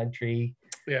Americana country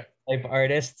type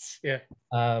artists.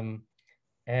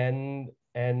 And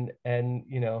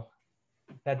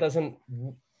that doesn't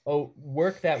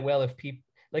work that well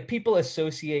if people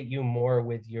associate you more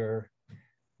with your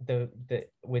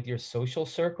with your social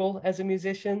circle as a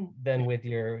musician than with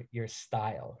your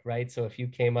style, right? So if you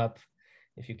came up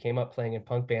playing in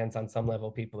punk bands, on some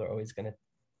level, people are always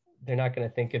they're not gonna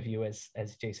think of you as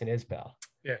Jason Isbell.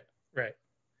 Yeah, right.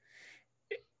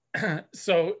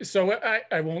 So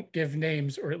I won't give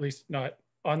names, or at least not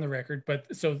on the record, but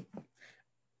so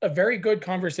a very good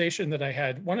conversation that I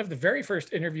had, one of the very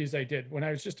first interviews I did when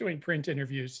I was just doing print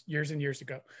interviews years and years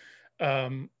ago,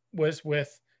 was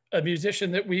with a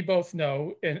musician that we both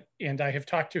know, and I have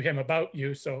talked to him about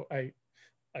you, so I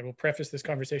will preface this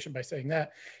conversation by saying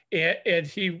that. And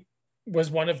he was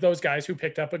one of those guys who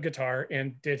picked up a guitar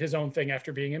and did his own thing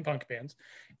after being in punk bands.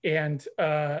 And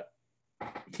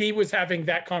he was having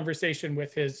that conversation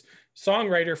with his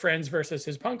songwriter friends versus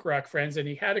his punk rock friends. And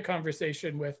he had a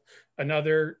conversation with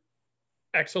another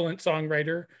excellent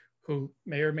songwriter who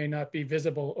may or may not be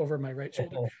visible over my right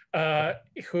shoulder,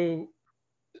 who,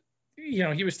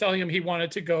 he was telling him he wanted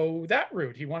to go that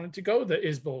route. He wanted to go the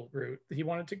Isbell route. He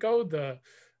wanted to go the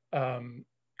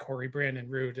Corey Brandon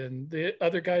route. And the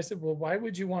other guy said, well, why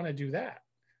would you want to do that?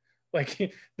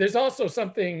 Like, there's also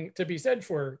something to be said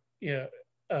for,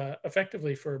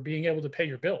 effectively for being able to pay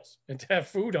your bills and to have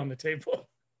food on the table.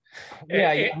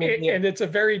 And it's a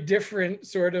very different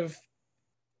sort of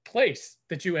place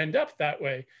that you end up that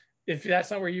way if that's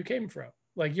not where you came from.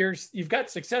 Like, you've got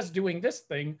success doing this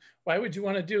thing. Why would you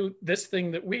want to do this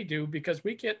thing that we do? Because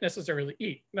we can't necessarily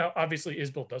eat. Now, obviously,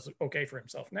 Isbell does okay for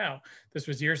himself now. This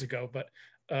was years ago, but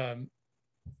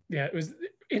it was an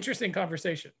interesting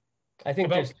converation. I think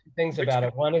there's two things about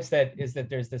it. One is that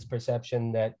there's this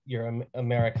perception that your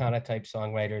Americana type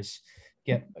songwriters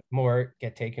get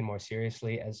taken more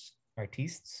seriously as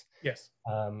artists. Yes.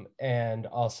 And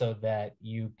also that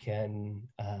you can,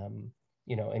 and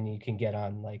you can get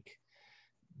on like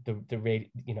the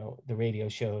radio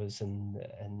shows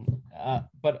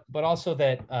but also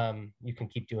that you can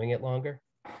keep doing it longer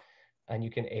and you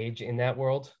can age in that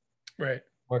world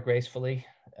more gracefully.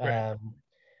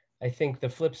 I think the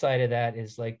flip side of that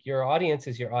is like your audience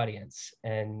is your audience,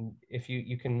 and if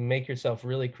you can make yourself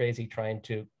really crazy trying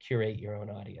to curate your own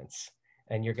audience,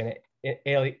 and you're going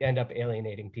to end up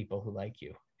alienating people who like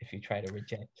you if you try to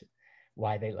reject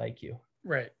why they like you.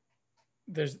 Right.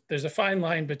 There's a fine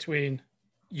line between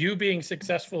you being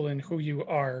successful in who you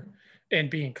are and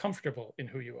being comfortable in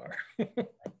who you are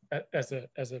as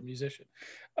a musician.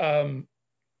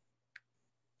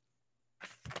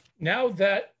 Now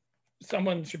that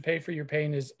Someone Should Pay for Your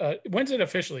Pain is, when's it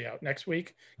officially out? Next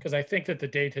week? Because I think that the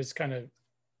date has kind of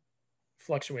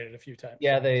fluctuated a few times.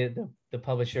 Yeah, the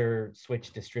publisher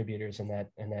switched distributors and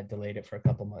that delayed it for a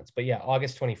couple months. But yeah,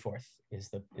 August 24th is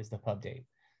the pub date.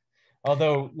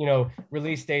 Although, you know,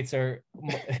 release dates are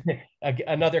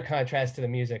another contrast to the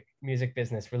music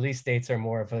business. Release dates are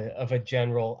more of a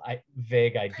general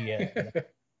vague idea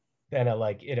than a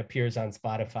like it appears on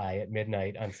Spotify at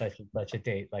midnight on such and such a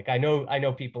date. Like I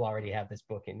know people already have this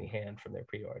book in the hand from their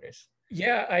pre-orders.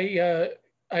 Yeah,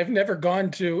 I've never gone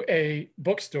to a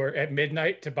bookstore at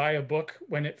midnight to buy a book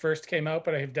when it first came out,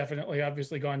 but I have definitely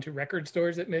obviously gone to record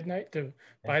stores at midnight to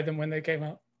buy them when they came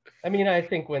out. I mean, I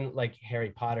think when like Harry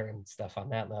Potter and stuff on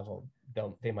that level,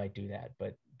 they might do that,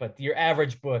 but your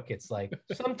average book, it's like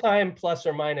sometime plus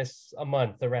or minus a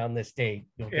month around this date,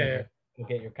 you'll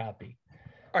get your copy.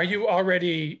 Are you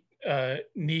already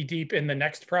knee deep in the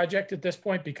next project at this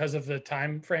point because of the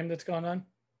time frame that's gone on?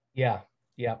 Yeah,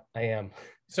 I am.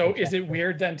 So is it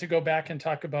weird then to go back and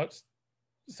talk about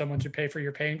Someone Should Pay for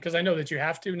Your Pain? Because I know that you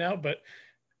have to now, but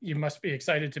you must be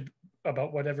excited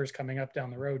about whatever's coming up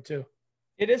down the road too.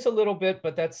 It is a little bit,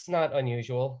 but that's not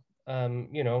unusual.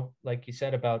 You know, like you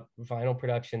said about vinyl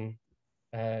production,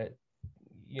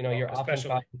 you know,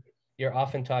 you're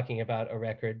often talking about a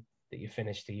record that you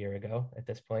finished a year ago at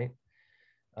this point.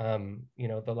 You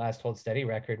know, the last Hold Steady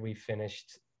record we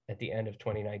finished at the end of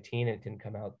 2019. It didn't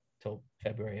come out till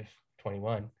February of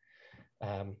 21.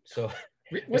 So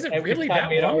was it really that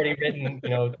we had long? already written, you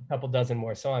know, a couple dozen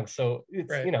more songs. So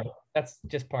it's, you know, that's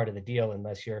just part of the deal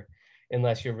unless you're,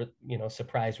 you know,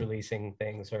 surprise releasing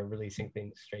things or releasing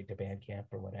things straight to Bandcamp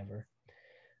or whatever.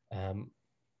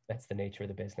 That's the nature of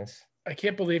the business. I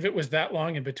can't believe it was that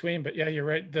long in between, but yeah, you're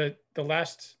right. The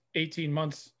last 18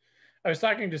 months, I was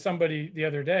talking to somebody the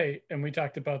other day and we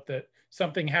talked about that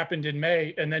something happened in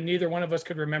May and then neither one of us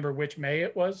could remember which May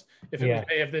it was. If it was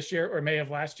May of this year or May of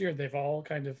last year, they've all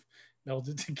kind of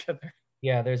melded together.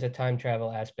 Yeah, there's a time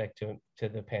travel aspect to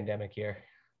the pandemic year.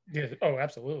 Yeah. Oh,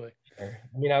 absolutely. Sure.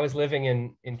 I mean, I was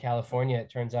living in California,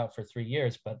 it turns out, for 3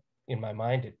 years, but in my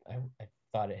mind, I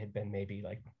thought it had been maybe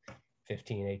like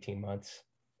 15, 18 months.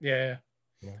 Yeah.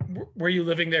 Were you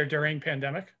living there during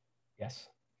pandemic? Yes.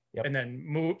 Yep. And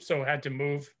then had to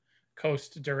move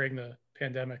coast during the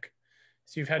pandemic.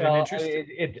 So you've had an interest.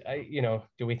 You know,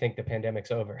 do we think the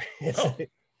pandemic's over? Oh.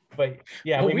 But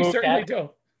yeah, we certainly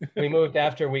don't. We moved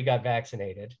after we got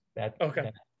vaccinated. That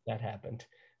happened.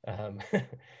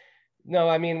 No,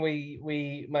 I mean,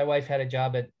 my wife had a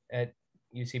job at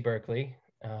UC Berkeley,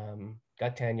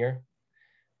 got tenure.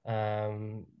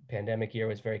 Pandemic year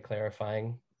was very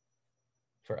clarifying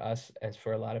for us, as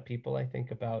for a lot of people, I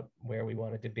think, about where we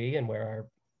wanted to be and where our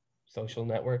social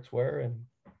networks were.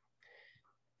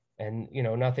 And you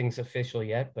know, nothing's official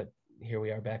yet, but here we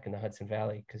are back in the Hudson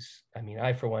Valley, because I mean,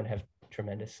 I for one have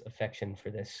tremendous affection for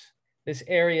this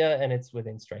area, and it's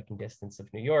within striking distance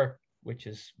of New York, which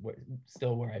is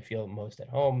still where I feel most at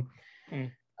home,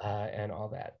 and all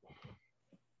that.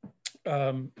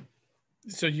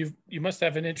 So you must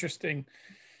have an interesting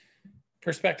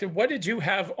perspective. What did you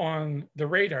have on the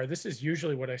radar? This is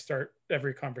usually what I start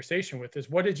every conversation with, is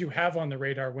what did you have on the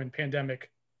radar when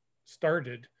pandemic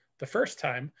started the first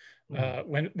time,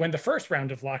 when the first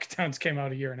round of lockdowns came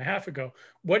out a year and a half ago?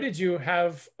 What did you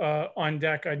have on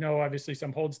deck? I know obviously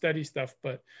some Hold Steady stuff,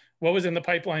 but what was in the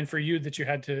pipeline for you that you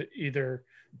had to either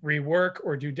rework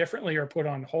or do differently or put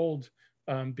on hold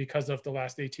because of the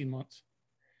last 18 months?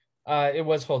 It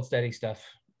was Hold Steady stuff.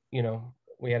 You know,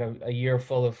 we had a year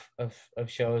full of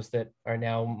shows that are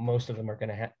now, most of them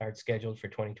are scheduled for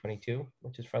 2022,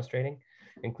 which is frustrating,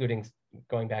 including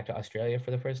going back to Australia for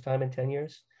the first time in 10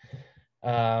 years.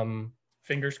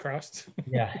 Fingers crossed.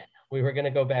 Yeah, we were going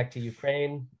to go back to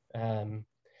Ukraine.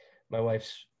 My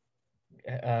wife's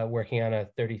working on a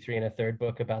 33 1/3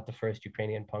 book about the first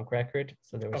Ukrainian punk record.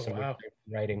 So there was some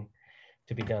writing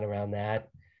to be done around that.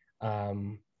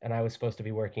 And I was supposed to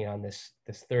be working on this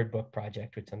third book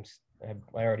project, which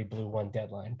I already blew one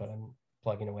deadline, but I'm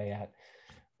plugging away at.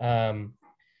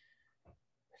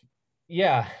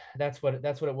 Yeah, that's what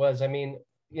it was. I mean,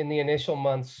 in the initial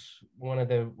months, one of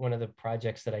the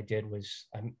projects that I did was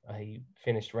I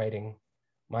finished writing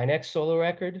my next solo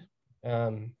record.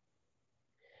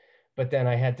 But then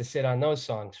I had to sit on those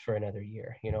songs for another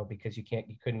year, you know, because you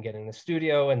couldn't get in the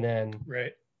studio. And then,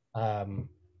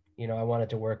 you know, I wanted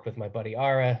to work with my buddy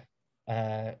Ara,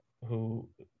 who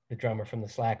the drummer from the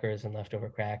Slackers and Leftover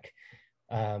Crack.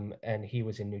 And he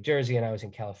was in New Jersey and I was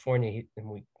in California, and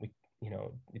we you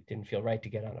know, it didn't feel right to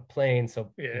get on a plane.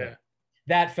 So you know,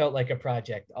 that felt like a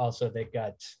project also that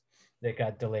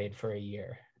got delayed for a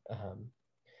year.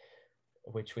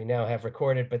 which we now have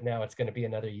recorded, but now it's going to be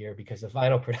another year because of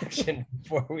vinyl production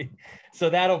so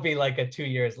that'll be like a 2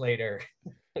 years later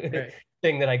right.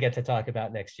 thing that I get to talk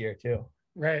about next year too.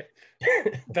 Right.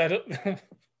 That,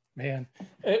 man,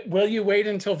 will you wait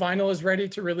until vinyl is ready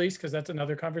to release? Because that's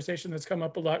another conversation that's come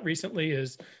up a lot recently,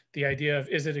 is the idea of,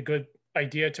 is it a good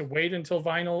idea to wait until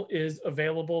vinyl is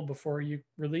available before you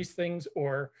release things,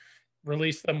 or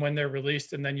release them when they're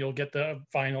released and then you'll get the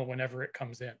vinyl whenever it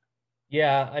comes in?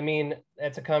 Yeah, I mean,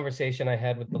 that's a conversation I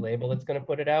had with the label that's going to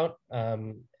put it out.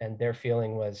 And their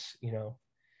feeling was, you know,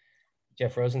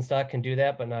 Jeff Rosenstock can do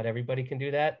that, but not everybody can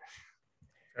do that.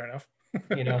 Fair enough.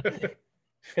 You know,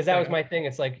 because that was my thing.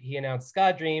 It's like, he announced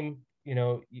Ska Dream, you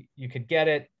know, you could get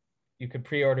it, you could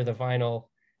pre-order the vinyl,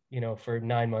 you know, for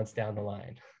 9 months down the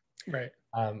line. Right.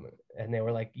 And they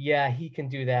were like, yeah, he can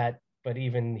do that, but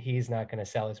even he's not going to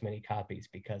sell as many copies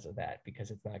because of that, because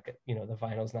it's not, you know, the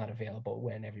vinyl's not available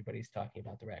when everybody's talking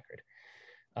about the record.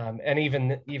 And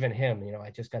even him, you know,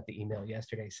 I just got the email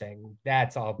yesterday saying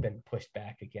that's all been pushed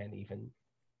back again,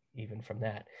 even from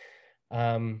that.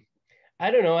 I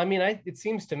don't know. I mean, it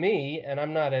seems to me, and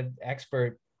I'm not an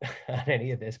expert on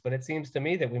any of this, but it seems to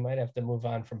me that we might have to move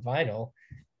on from vinyl,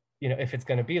 you know, if it's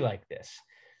going to be like this.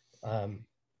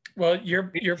 Well,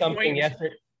 your something point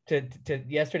yesterday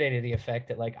to the effect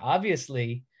that, like,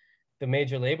 obviously the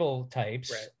major label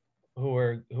types, right, who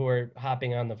are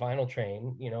hopping on the vinyl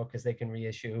train, you know, because they can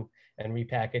reissue and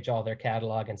repackage all their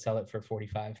catalog and sell it for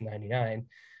 $45.99,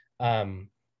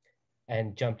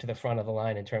 and jump to the front of the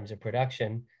line in terms of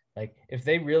production. Like, if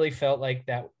they really felt like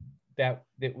that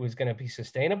it was going to be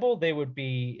sustainable, they would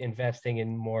be investing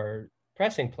in more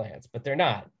pressing plants, but they're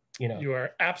not. You know, you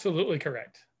are absolutely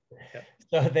correct. Yep.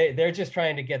 So they're just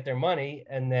trying to get their money,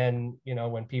 and then, you know,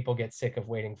 when people get sick of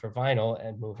waiting for vinyl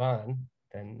and move on,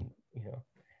 then, you know,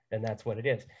 then that's what it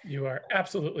is. You are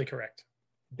absolutely correct.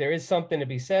 There is something to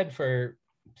be said for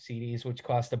CDs, which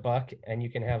cost $1, and you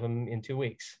can have them in 2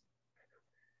 weeks.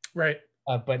 Right.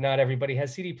 But not everybody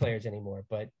has CD players anymore.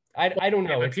 But I don't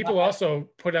know. Yeah, but people also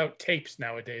put out tapes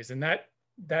nowadays, and that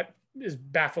is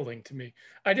baffling to me.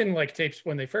 I didn't like tapes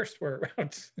when they first were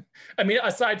around. I mean,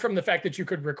 aside from the fact that you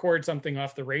could record something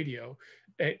off the radio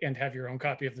and have your own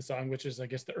copy of the song, which is, I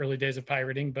guess, the early days of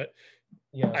pirating, but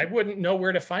yeah, I wouldn't know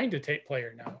where to find a tape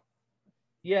player now.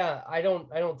 Yeah, I don't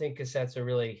think cassettes are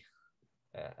really,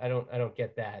 I don't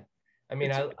get that. I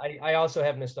mean, I also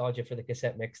have nostalgia for the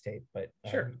cassette mixtape, but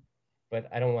sure. But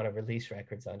I don't want to release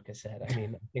records on cassette. I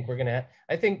mean,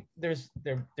 I think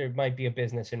there might be a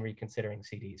business in reconsidering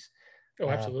CDs. Oh,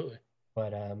 absolutely.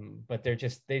 But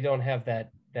they don't have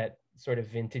that sort of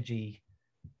vintagey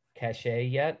cachet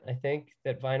yet, I think,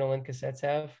 that vinyl and cassettes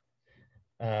have.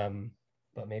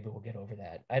 But maybe we'll get over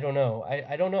that. I don't know.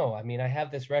 I don't know. I mean, I have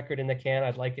this record in the can.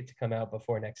 I'd like it to come out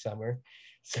before next summer.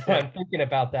 So yeah. I'm thinking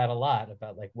about that a lot,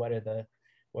 about like, what are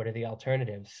the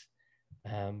alternatives?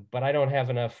 But I don't have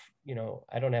enough, you know,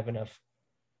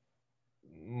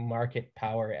 market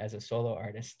power as a solo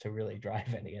artist to really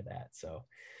drive any of that. So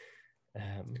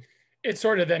it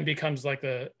sort of then becomes like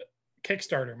a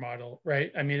Kickstarter model,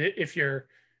 right? I mean, if you're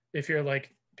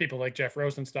like people like Jeff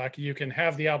Rosenstock, you can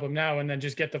have the album now and then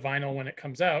just get the vinyl when it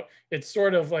comes out. It's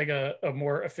sort of like a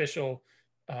more official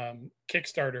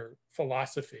Kickstarter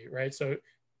philosophy, right? So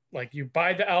like, you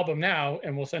buy the album now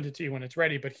and we'll send it to you when it's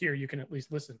ready, but here you can at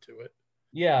least listen to it.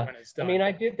 Yeah. I mean,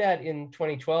 I did that in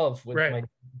 2012 with my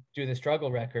Do the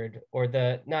Struggle record, or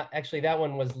that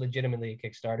one was legitimately a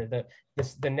Kickstarter.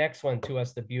 The next one, To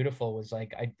Us the Beautiful, was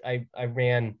like, I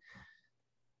ran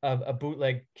a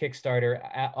bootleg Kickstarter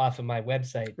off of my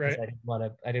website, because I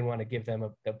didn't want to give them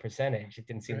a percentage. It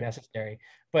didn't seem necessary.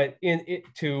 But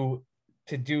to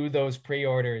do those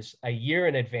pre-orders a year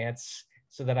in advance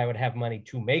so that I would have money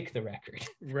to make the record.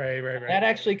 Right. That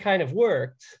actually kind of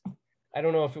worked. I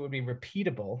don't know if it would be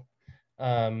repeatable.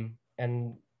 And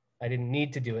I didn't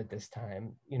need to do it this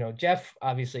time. You know, Jeff,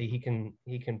 obviously he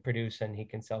can produce and he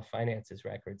can self-finance his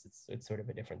records. It's sort of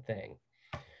a different thing.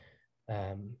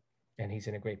 And he's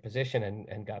in a great position,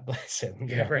 and God bless him.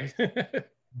 Yeah, right.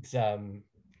 It's,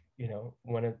 you know,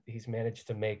 he's managed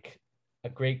to make a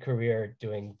great career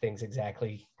doing things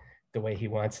exactly the way he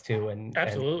wants to, and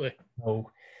absolutely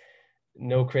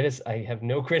I have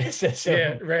no criticism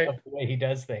of the way he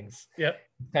does things. Yep.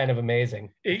 Kind of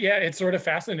amazing. It's sort of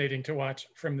fascinating to watch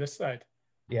from this side.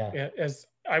 Yeah. As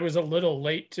I was a little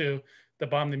late to the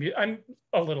Bomb the Music, I'm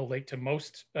a little late to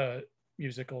most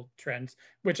musical trends,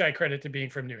 which I credit to being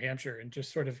from New Hampshire and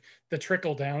just sort of the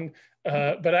trickle down.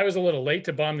 But I was a little late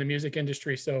to Bomb the music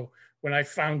industry. So when I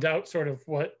found out sort of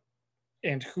what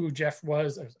and who Jeff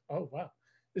was, I was, oh, wow.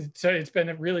 So it's been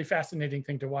a really fascinating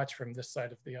thing to watch from this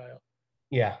side of the aisle.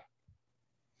 Yeah.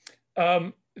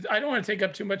 I don't want to take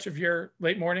up too much of your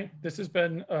late morning. This has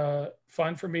been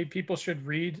fun for me. People should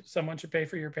read Someone Should Pay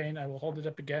for Your Pain. I will hold it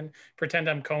up again, pretend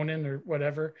I'm Conan or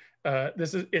whatever.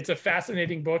 It's a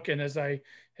fascinating book. And as I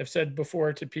have said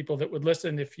before to people that would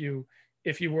listen, if you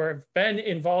have been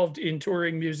involved in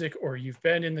touring music, or you've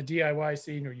been in the DIY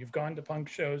scene, or you've gone to punk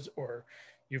shows, or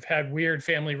you've had weird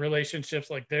family relationships,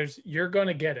 like you're going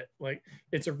to get it. Like,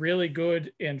 it's a really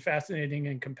good and fascinating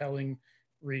and compelling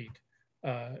read.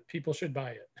 People should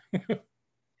buy it.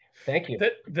 Thank you.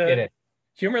 The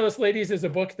Humorless Ladies is a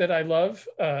book that I love.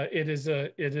 It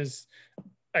is,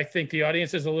 I think the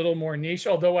audience is a little more niche,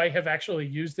 although I have actually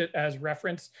used it as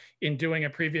reference in doing a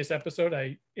previous episode.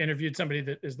 I interviewed somebody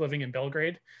that is living in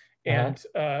Belgrade, and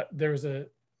there was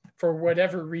for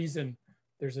whatever reason,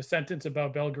 there's a sentence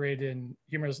about Belgrade in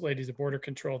Humorless Ladies of Border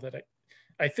Control that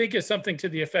I think is something to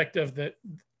the effect of that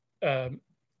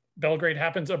Belgrade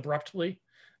happens abruptly,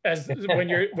 as when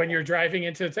you're driving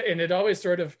into it, and it always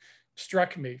sort of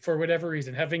struck me for whatever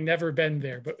reason, having never been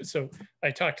there. But so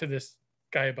I talked to this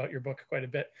guy about your book quite a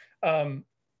bit.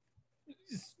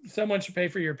 Someone Should Pay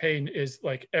for Your Pain is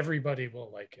like, everybody will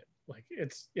like it. Like,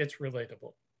 it's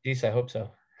relatable. Geez, I hope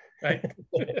so. Right.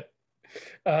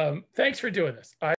 Thanks for doing this.